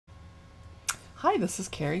Hi, this is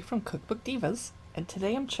Carrie from Cookbook Divas, and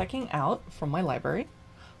today I'm checking out from my library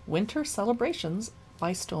Winter Celebrations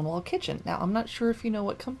by Stonewall Kitchen. Now, I'm not sure if you know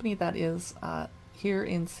what company that is. Here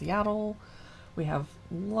in Seattle, we have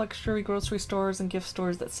luxury grocery stores and gift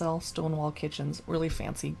stores that sell Stonewall Kitchen's really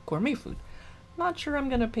fancy gourmet food. Not sure I'm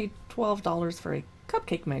going to pay $12 for a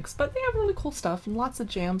cupcake mix, but they have really cool stuff and lots of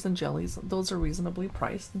jams and jellies. Those are reasonably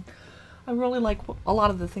priced. And I really like a lot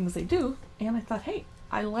of the things they do, and I thought, hey,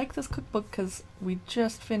 I like this cookbook because we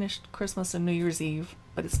just finished Christmas and New Year's Eve,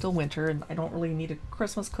 but it's still winter and I don't really need a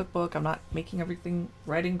Christmas cookbook. I'm not making everything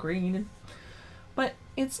red and green, but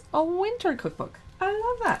it's a winter cookbook. I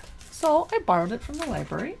love that. So I borrowed it from the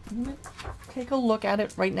library. I'm going to take a look at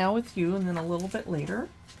it right now with you, and then a little bit later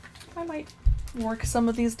I might work some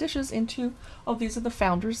of these dishes into, oh, these are the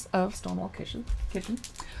founders of Stonewall Kitchen.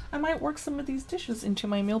 I might work some of these dishes into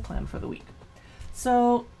my meal plan for the week.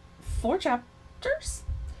 So 4 chapters.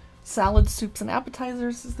 Salad, soups, and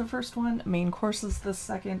appetizers is the first one. Main courses the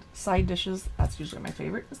second. Side dishes, that's usually my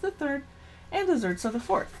favorite, is the third. And desserts are the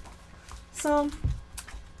fourth. So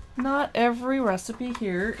not every recipe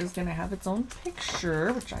here is going to have its own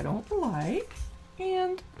picture, which I don't like.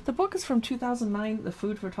 And the book is from 2009. The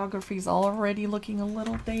food photography is already looking a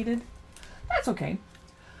little dated. That's okay.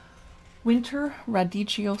 Winter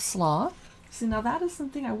radicchio slaw. See, now that is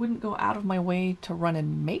something I wouldn't go out of my way to run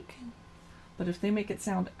and make. But if they make it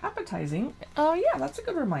sound appetizing, yeah, that's a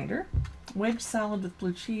good reminder. Wedge salad with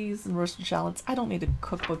blue cheese and roasted shallots. I don't need a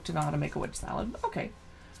cookbook to know how to make a wedge salad. Okay.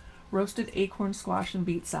 Roasted acorn squash and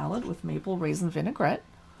beet salad with maple raisin vinaigrette.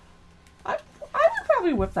 I would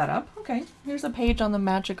probably whip that up. Okay. Here's a page on the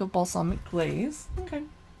magic of balsamic glaze. Okay.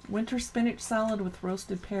 Winter spinach salad with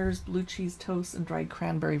roasted pears, blue cheese toast, and dried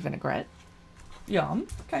cranberry vinaigrette. Yum.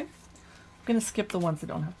 Okay. I'm going to skip the ones that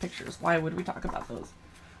don't have pictures. Why would we talk about those?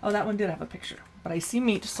 Oh, that one did have a picture, but I see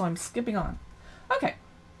meat, so I'm skipping on. Okay.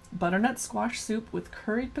 Butternut squash soup with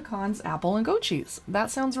curried pecans, apple, and goat cheese. That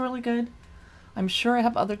sounds really good. I'm sure I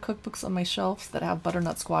have other cookbooks on my shelves that have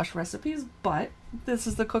butternut squash recipes, but this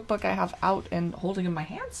is the cookbook I have out and holding in my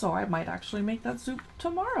hand, so I might actually make that soup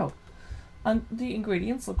tomorrow. The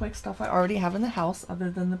ingredients look like stuff I already have in the house other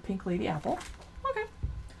than the pink lady apple. Okay.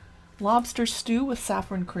 Lobster stew with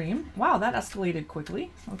saffron cream. Wow, that escalated quickly.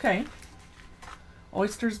 Okay.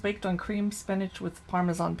 Oysters baked on cream spinach with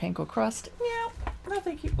Parmesan panko crust. Yeah, no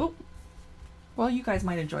thank you. Oh, well, you guys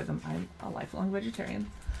might enjoy them. I'm a lifelong vegetarian.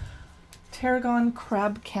 Tarragon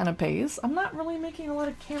crab canapes. I'm not really making a lot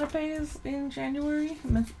of canapes in January.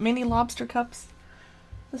 Mini lobster cups.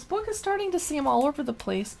 This book is starting to seem all over the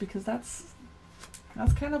place because that's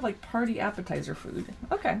kind of like party appetizer food.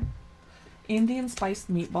 Okay. Indian spiced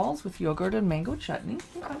meatballs with yogurt and mango chutney.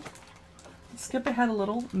 Okay. Let's skip ahead a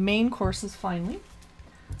little. Main courses finally.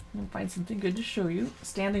 I'm going to find something good to show you.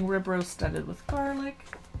 Standing rib roast studded with garlic.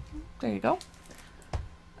 There you go.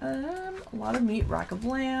 A lot of meat, rack of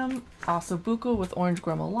lamb, ossobuco with orange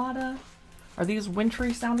gremolata. Are these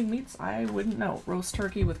wintry sounding meats? I wouldn't know. Roast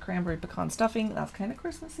turkey with cranberry pecan stuffing. That's kind of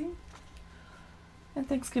Christmassy. And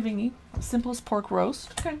Thanksgiving-y. Simplest pork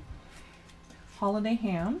roast. Okay. Holiday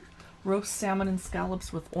ham. Roast salmon and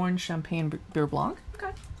scallops with orange champagne beer blanc.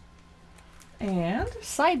 Okay. And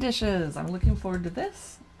side dishes. I'm looking forward to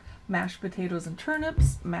this. Mashed potatoes and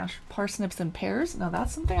turnips, mashed parsnips and pears. Now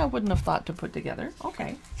that's something I wouldn't have thought to put together.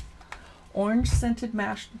 Okay. Orange scented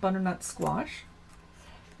mashed butternut squash.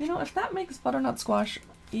 You know, if that makes butternut squash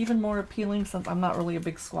even more appealing, since I'm not really a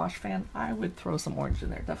big squash fan, I would throw some orange in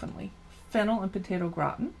there, definitely. Fennel and potato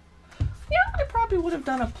gratin. Yeah, I probably would have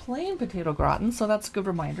done a plain potato gratin, so that's a good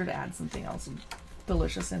reminder to add something else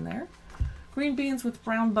delicious in there. Green beans with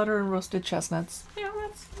brown butter and roasted chestnuts. Yeah,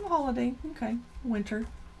 that's a holiday. Okay, winter.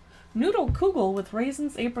 Noodle kugel with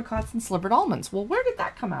raisins, apricots, and slivered almonds. Well, where did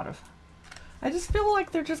that come out of? I just feel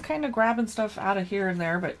like they're just kind of grabbing stuff out of here and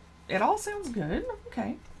there, but it all sounds good.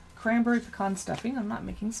 Okay. Cranberry pecan stuffing. I'm not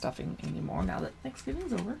making stuffing anymore now that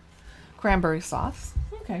Thanksgiving's over. Cranberry sauce.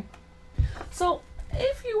 Okay. So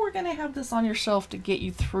if you were going to have this on your shelf to get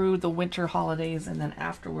you through the winter holidays and then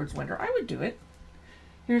afterwards winter, I would do it.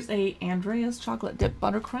 Here's a Andrea's chocolate dip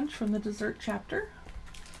butter crunch from the dessert chapter.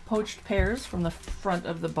 Poached pears from the front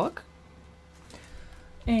of the book.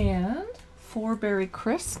 And 4-berry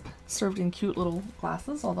crisp served in cute little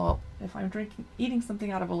glasses, although if I'm eating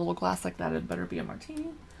something out of a little glass like that, it better be a martini.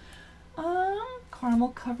 Caramel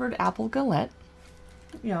covered apple galette.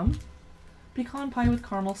 Yum. Pecan pie with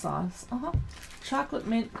caramel sauce. Chocolate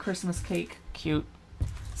mint Christmas cake. Cute.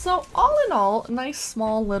 So all in all, nice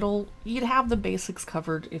small little, you'd have the basics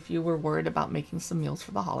covered if you were worried about making some meals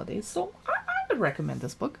for the holidays. So I would recommend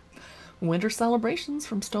this book. Winter Celebrations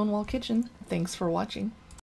from Stonewall Kitchen. Thanks for watching.